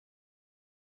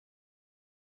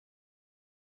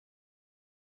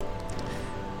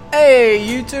Hey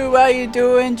YouTube, how you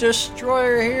doing?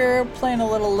 Destroyer here, playing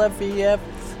a little FEF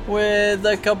with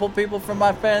a couple people from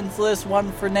my friends list.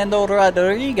 One, Fernando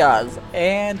Rodriguez,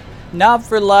 and Not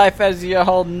For Life, as you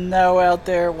all know out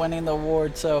there, winning the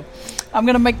award. So I'm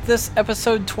going to make this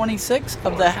episode 26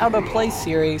 of the How to Play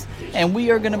series, and we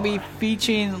are going to be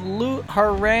featuring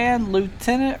Lut'Hiran,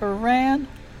 Lieutenant Iran,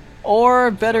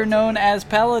 or better known as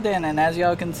Paladin. And as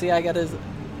y'all can see, I got his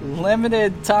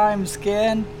limited time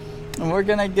skin. And we're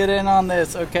gonna get in on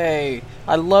this. Okay,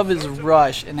 I love his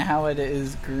rush and how it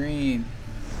is green.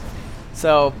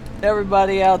 So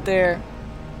everybody out there,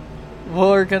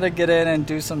 we're gonna get in and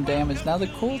do some damage. Now the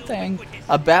cool thing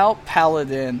about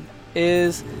Paladin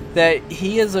is that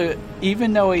he is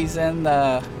even though he's in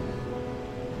the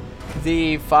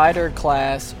fighter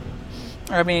class,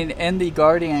 in the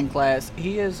guardian class,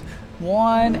 he is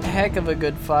one heck of a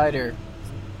good fighter.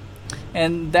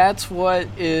 And that's what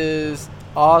is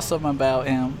awesome about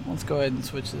him. Let's go ahead and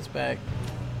switch this back.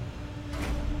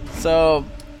 So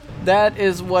that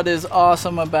is what is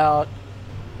awesome about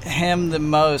him the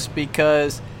most,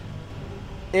 because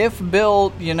if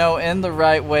built, in the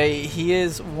right way, he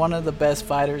is one of the best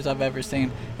fighters I've ever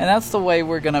seen. And that's the way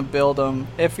we're gonna build him.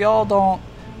 If y'all don't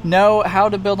know how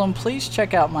to build him, please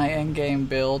check out my in-game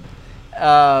build.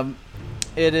 It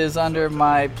is under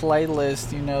my playlist,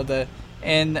 the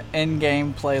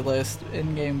in-game playlist,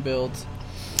 in-game builds.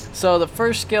 So the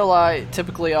first skill I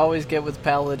typically always get with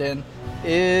Paladin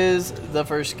is the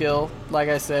first skill, like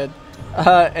I said,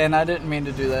 and I didn't mean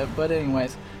to do that, but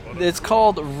anyways, it's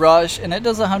called Rush, and it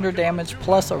does 100 damage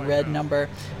plus a red number.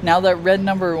 Now that red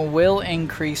number will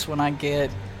increase when I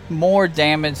get more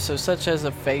damage, so such as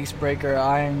a Face Breaker,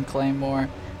 Iron Claymore,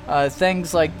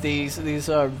 things like these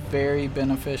are very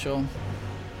beneficial.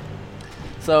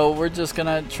 So we're just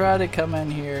gonna try to come in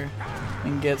here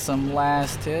and get some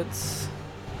last hits.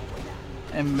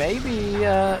 And maybe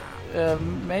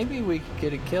we could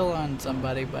get a kill on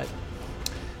somebody, but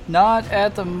not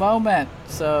at the moment.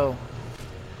 So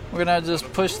we're gonna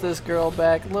just push this girl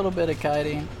back. A little bit of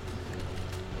kiting.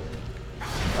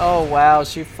 Oh wow,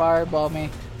 she fireballed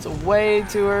me. It's way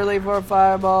too early for a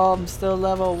fireball. I'm still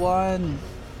level 1.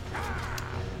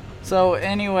 So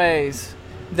anyways,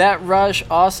 that rush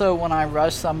also, when I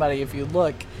rush somebody, if you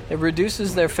look, it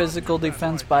reduces their physical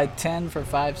defense by 10 for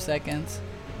 5 seconds.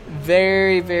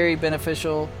 Very, very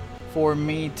beneficial for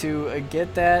me to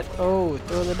get that. Oh,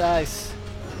 throw the dice.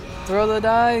 Throw the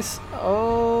dice.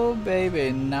 Oh,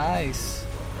 baby. Nice.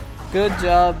 Good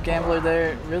job, gambler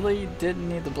there. Really didn't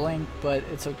need the blink, but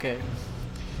it's okay.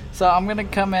 So I'm going to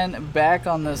come in back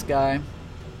on this guy.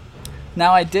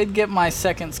 Now, I did get my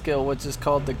second skill, which is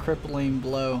called the Crippling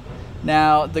Blow.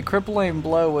 Now, the Crippling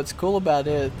Blow, what's cool about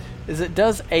it is it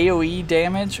does AoE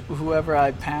damage whoever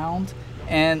I pound.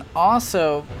 And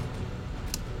also,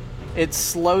 it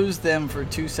slows them for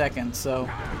 2 seconds. So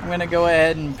I'm going to go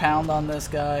ahead and pound on this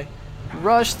guy,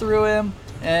 rush through him,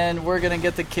 and we're going to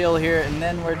get the kill here. And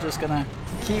then we're just going to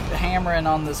keep hammering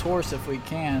on this horse if we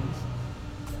can.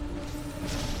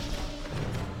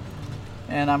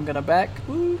 And I'm going to back.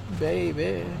 Ooh,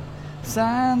 baby.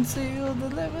 Signed, sealed,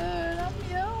 delivered. I'm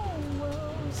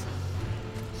yours.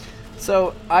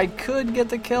 So I could get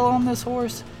the kill on this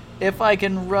horse. If I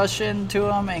can rush into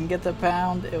him and get the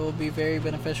pound, it will be very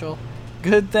beneficial.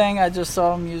 Good thing I just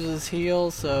saw him use his heal,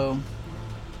 so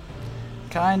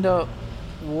kind of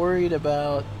worried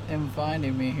about him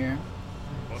finding me here.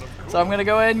 So I'm going to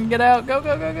go ahead and get out. Go,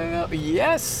 go, go, go, go.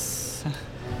 Yes!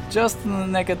 Just in the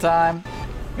nick of time.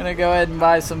 I'm going to go ahead and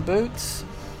buy some boots.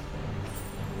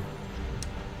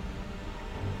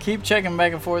 Keep checking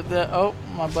back and forth. Oh,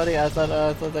 my buddy, I thought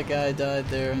that guy died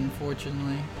there,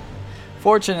 unfortunately.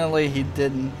 Fortunately, he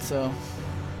didn't, so.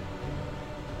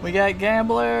 We got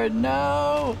Gambler.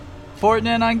 No! Porting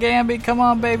in on Gamby. Come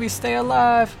on, baby. Stay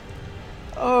alive.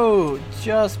 Oh,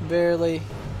 just barely.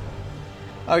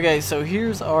 Okay, so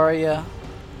here's Arya.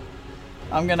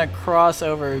 I'm going to cross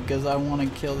over because I want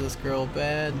to kill this girl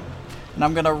bad. And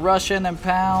I'm going to rush in and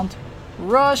pound.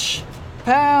 Rush!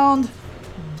 Pound!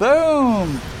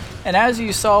 Boom! And as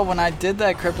you saw when I did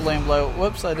that crippling blow,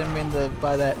 whoops, I didn't mean to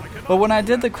buy that. But when I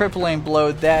did the crippling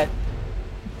blow, that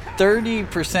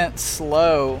 30%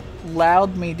 slow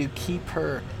allowed me to keep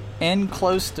her in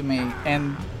close to me.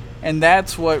 And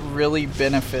that's what really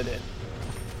benefited.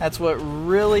 That's what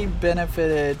really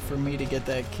benefited for me to get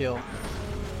that kill.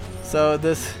 So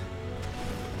this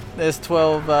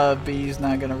 12 B is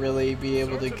not going to really be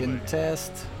able to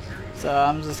contest. So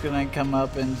I'm just going to come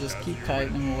up and just keep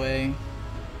kiting him away.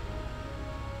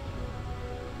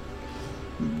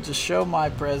 Just show my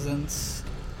presence.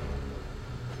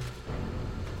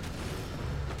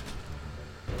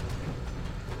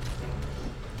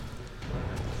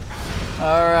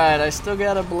 Alright, I still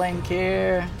got a blink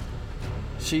here.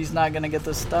 She's not gonna get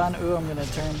the stun. Ooh, I'm gonna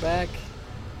turn back.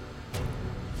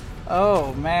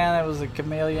 Oh man, it was a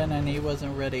chameleon and he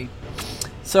wasn't ready.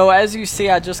 So as you see,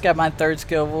 I just got my third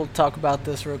skill. We'll talk about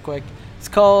this real quick. It's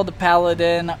called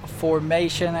Paladin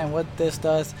Formation, and what this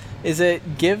does is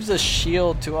it gives a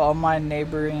shield to all my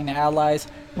neighboring allies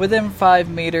within 5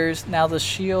 meters. Now the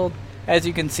shield, as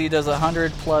you can see, does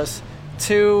 100 plus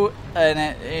 2,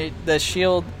 and the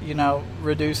shield, you know,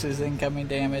 reduces incoming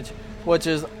damage, which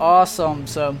is awesome.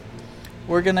 So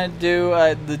we're gonna do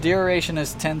the duration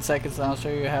is 10 seconds, and I'll show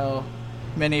you how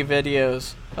many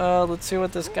videos. Let's see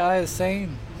what this guy is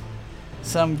saying.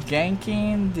 Some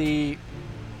ganking the.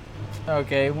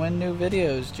 Okay, when new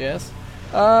videos, Jess?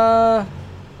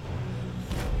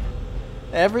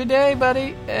 Every day,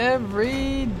 buddy.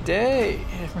 Every day.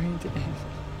 Every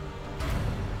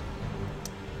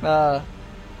day.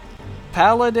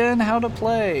 Paladin, how to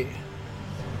play.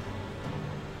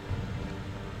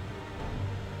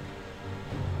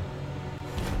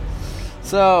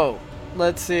 So,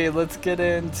 let's see. Let's get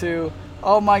into.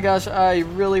 Oh my gosh, I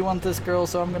really want this girl,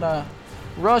 so I'm gonna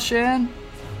rush in.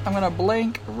 I'm gonna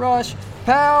blink, rush,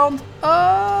 pound.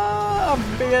 Oh,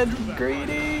 I'm being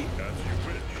greedy.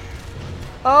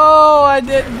 Oh, I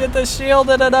didn't get the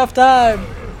shield in enough time.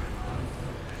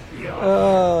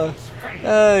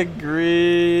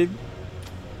 Agreed.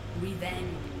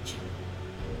 Revenge.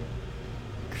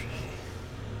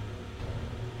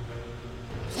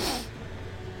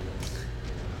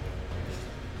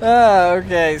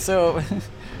 Okay, so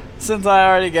since I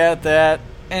already got that,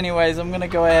 anyways, I'm gonna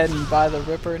go ahead and buy the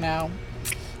Ripper now.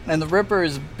 And the Ripper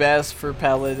is best for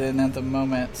Paladin at the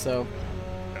moment, so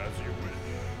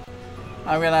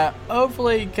I'm gonna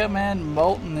hopefully come in.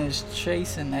 Molten is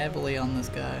chasing heavily on this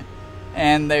guy.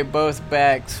 And they both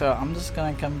back, so I'm just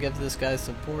gonna come give this guy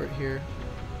support here.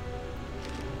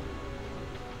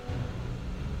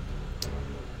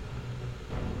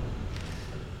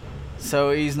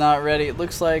 So he's not ready. It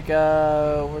looks like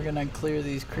we're gonna clear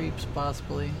these creeps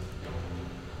possibly.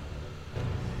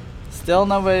 Still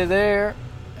nobody there.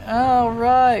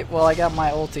 Alright, well I got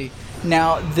my ulti.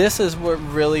 Now this is what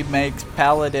really makes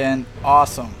Paladin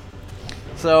awesome.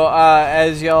 So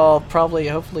as y'all probably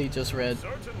hopefully just read,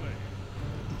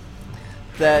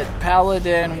 that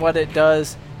Paladin, what it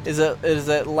does is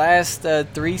it lasts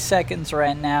 3 seconds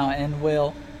right now and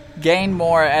will gain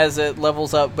more as it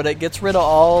levels up, but it gets rid of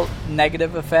all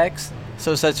negative effects,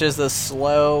 so such as the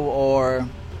slow or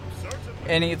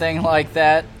anything like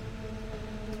that.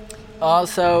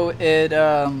 Also, it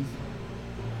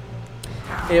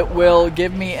will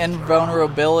give me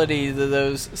invulnerability to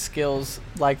those skills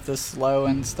like the slow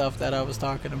and stuff that I was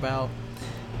talking about.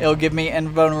 It'll give me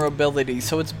invulnerability,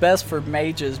 so it's best for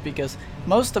mages because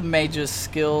most of mages'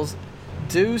 skills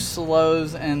do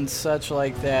slows and such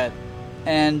like that,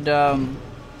 and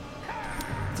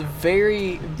it's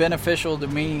very beneficial to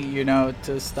me, you know,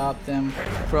 to stop them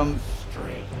from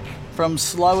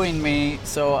slowing me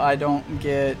so I don't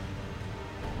get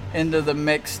into the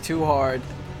mix too hard.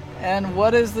 And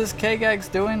what is this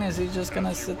Kagax doing? Is he just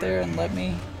gonna sit there and let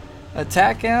me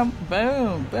attack him?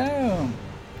 Boom, boom.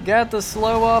 Got the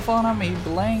slow off on him. He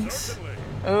blinks.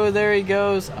 Oh, there he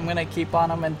goes. I'm gonna keep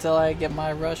on him until I get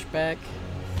my rush back.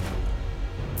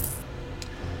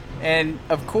 And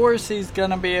of course he's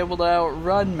gonna be able to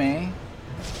outrun me,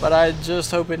 but I'm just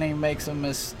hoping he makes a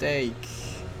mistake.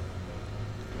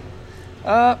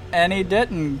 And he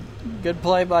didn't. Good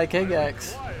play by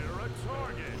Kagax.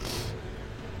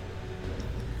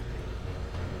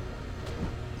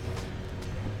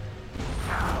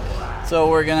 So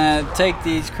we're gonna take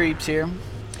these creeps here.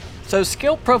 So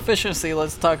skill proficiency,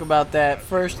 let's talk about that.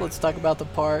 First, let's talk about the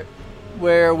part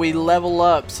where we level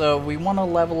up. So we want to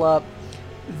level up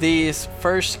these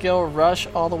first skill, rush,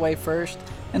 all the way first.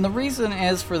 And the reason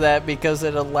is for that because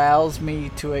it allows me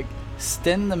to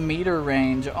extend the meter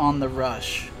range on the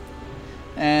rush.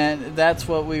 And that's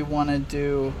what we want to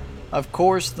do, of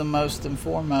course, the most and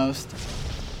foremost.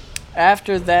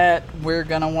 After that, we're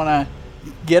gonna want to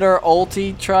get our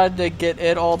ulti, try to get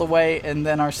it all the way, and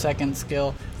then our second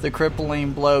skill, the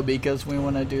crippling blow, because we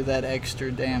want to do that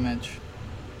extra damage.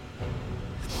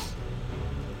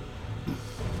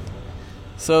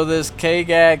 So this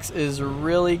Kagax is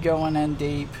really going in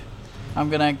deep. I'm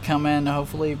gonna come in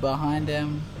hopefully behind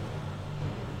him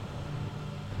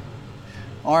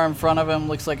or in front of him.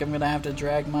 Looks like I'm gonna have to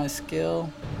drag my skill.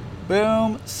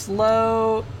 Boom,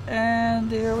 slow,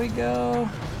 and here we go.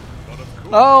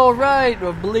 All right,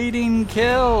 a bleeding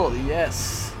kill,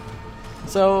 yes.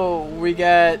 So we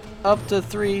got up to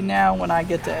 3 now. When I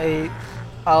get to 8,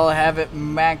 I'll have it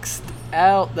maxed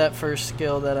out that first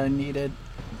skill that I needed.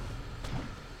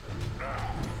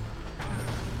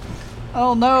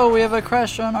 Oh no, we have a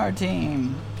crush on our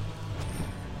team.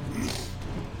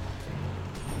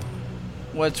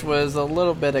 Which was a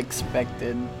little bit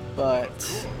expected,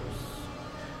 but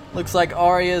looks like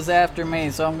Arya's after me,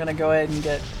 so I'm gonna go ahead and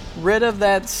get rid of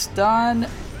that stun.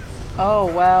 Oh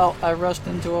wow, I rushed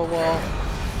into a wall.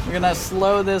 We're gonna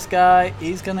slow this guy.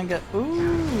 He's gonna get,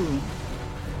 ooh.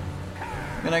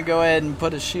 I'm gonna go ahead and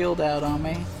put a shield out on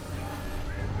me.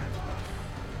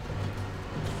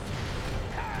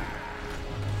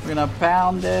 We're gonna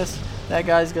pound this. That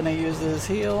guy's gonna use his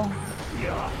heal.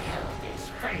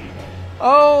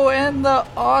 Oh, and the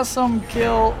awesome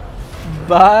kill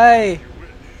by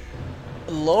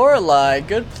Lorelei.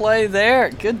 Good play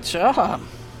there. Good job.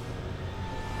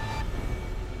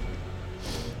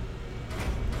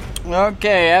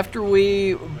 Okay, after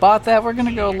we bought that, we're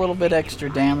gonna go a little bit extra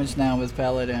damage now with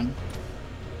Paladin.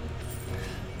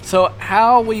 So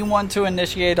how we want to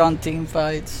initiate on team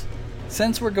fights.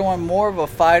 Since we're going more of a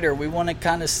fighter, we want to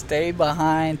kind of stay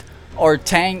behind our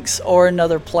tanks or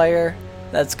another player.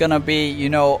 That's going to be, you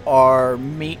know, our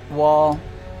meat wall.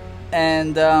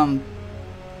 And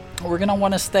we're going to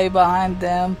want to stay behind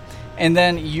them. And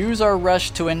then use our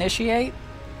rush to initiate.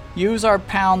 Use our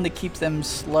pound to keep them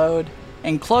slowed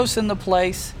and close into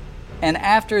place. And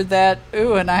after that,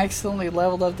 ooh, and I accidentally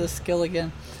leveled up this skill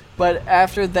again. But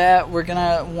after that, we're going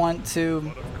to want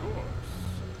to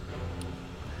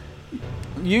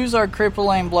use our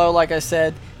crippling blow, like I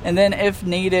said, and then if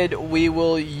needed, we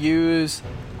will use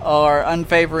our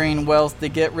unfavoring wealth to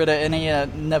get rid of any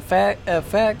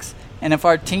effects, and if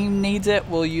our team needs it,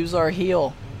 we'll use our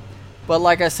heal. But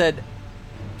like I said,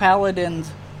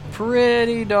 Paladin's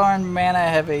pretty darn mana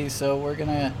heavy, so we're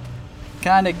gonna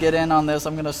kind of get in on this.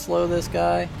 I'm gonna slow this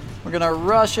guy. We're gonna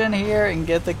rush in here and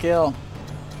get the kill.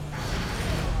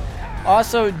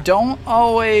 Also, don't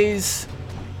always...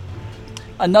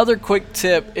 Another quick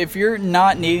tip, if you're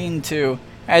not needing to,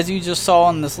 as you just saw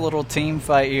in this little team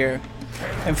fight here,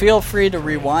 and feel free to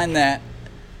rewind that,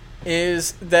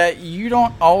 is that you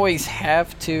don't always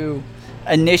have to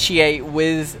initiate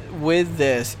with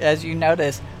this. As you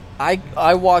notice,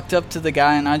 I walked up to the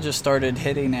guy and I just started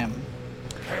hitting him.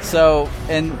 So,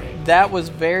 and that was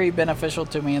very beneficial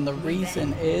to me, and the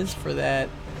reason is for that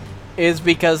is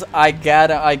because I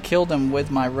killed him with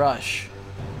my rush.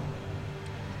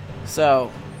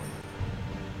 So,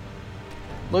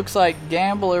 looks like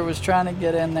Gambler was trying to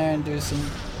get in there and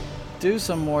do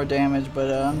some more damage, but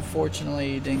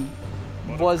unfortunately he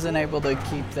wasn't able to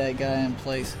keep that guy in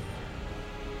place.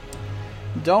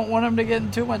 Don't want him to get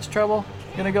in too much trouble.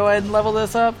 Gonna go ahead and level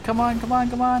this up. Come on, come on,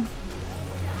 come on.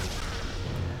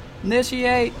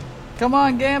 Initiate. Come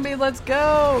on, Gamby, let's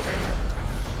go.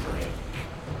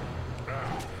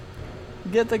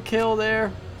 Get the kill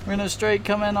there. We're gonna straight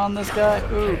come in on this guy.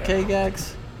 Ooh,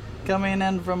 Kagax coming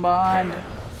in from behind.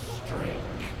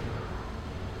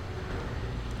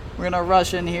 We're gonna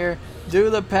rush in here, do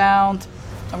the pound.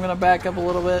 I'm gonna back up a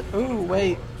little bit. Ooh,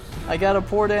 wait, I got a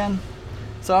port in,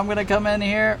 so I'm gonna come in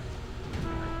here.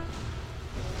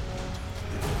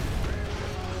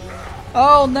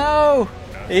 Oh no,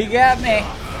 he got me.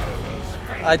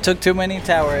 I took too many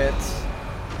tower hits.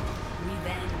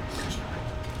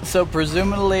 So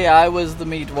presumably I was the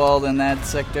meat wall in that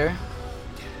sector.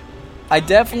 I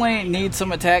definitely need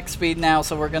some attack speed now,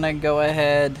 so we're gonna go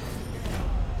ahead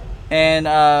and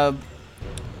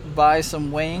buy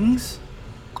some wings.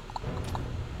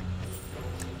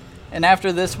 And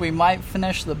after this we might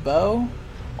finish the bow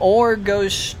or go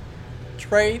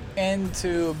straight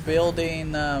into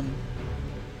building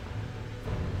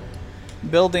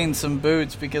some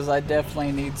boots, because I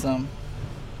definitely need some.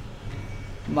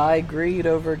 My greed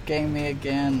overcame me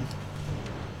again.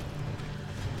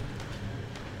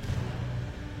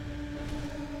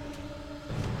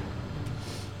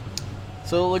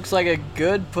 So it looks like a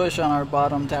good push on our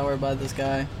bottom tower by this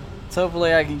guy. So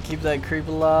hopefully I can keep that creep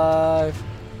alive.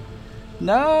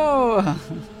 No!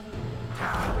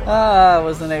 I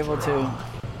wasn't able to.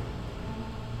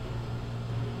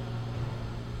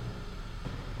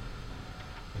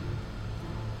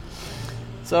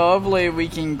 So hopefully we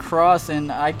can cross and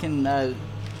I can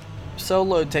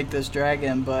solo take this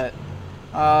dragon, but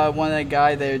I want a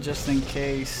guy there just in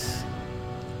case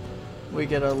we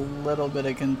get a little bit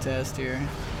of contest here.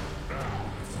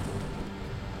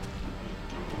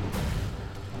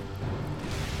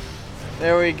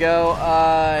 There we go.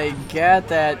 I got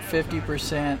that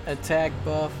 50% attack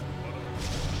buff,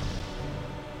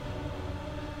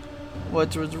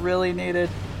 which was really needed.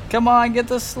 Come on, get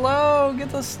the slow, get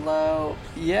the slow.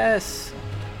 Yes.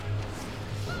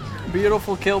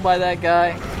 Beautiful kill by that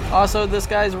guy. Also, this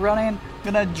guy's running.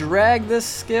 Gonna drag this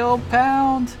skill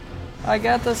pound. I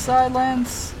got the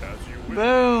silence.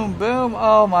 Boom, boom.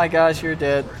 Oh my gosh, you're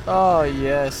dead. Oh,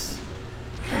 yes.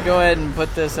 Go ahead and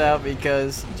put this out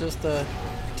because just to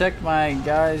protect my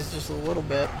guys just a little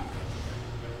bit.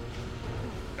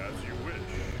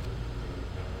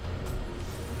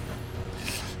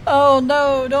 Oh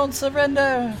no, don't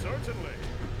surrender.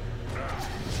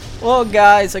 Well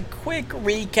guys, a quick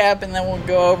recap and then we'll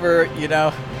go over, you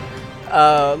know,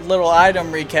 a little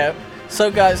item recap. So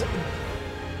guys,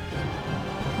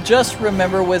 just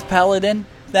remember with Paladin,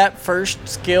 that first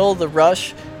skill, the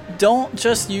rush, don't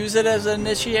just use it as an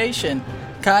initiation.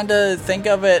 Kinda think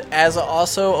of it as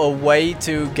also a way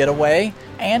to get away.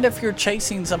 And if you're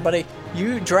chasing somebody,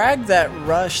 you drag that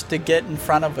rush to get in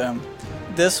front of them.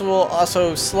 This will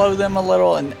also slow them a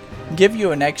little and give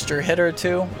you an extra hit or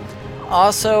two.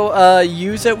 Also,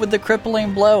 use it with the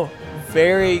crippling blow.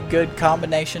 Very good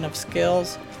combination of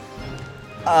skills.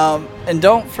 And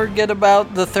don't forget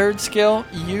about the third skill.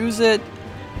 Use it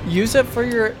for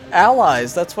your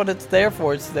allies. That's what it's there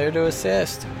for. It's there to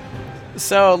assist.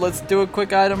 So let's do a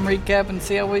quick item recap and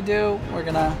see how we do. We're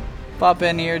gonna pop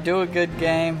in here, do a good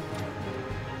game.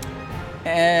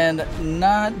 And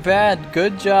not bad.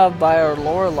 Good job by our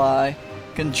Lorelei.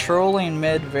 Controlling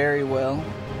mid very well.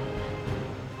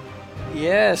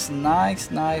 Yes,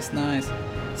 nice, nice, nice.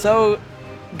 So,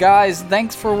 guys,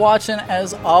 thanks for watching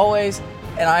as always.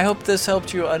 And I hope this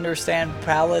helped you understand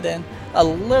Paladin a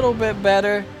little bit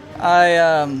better.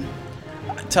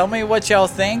 Tell me what y'all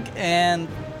think and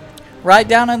write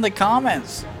down in the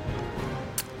comments.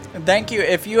 Thank you.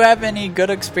 If you have any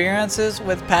good experiences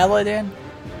with Paladin,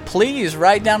 please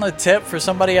write down a tip for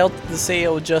somebody else to see. It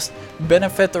will just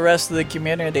benefit the rest of the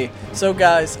community. So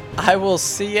guys, I will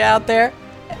see you out there,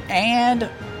 and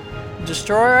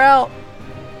Destroyer out.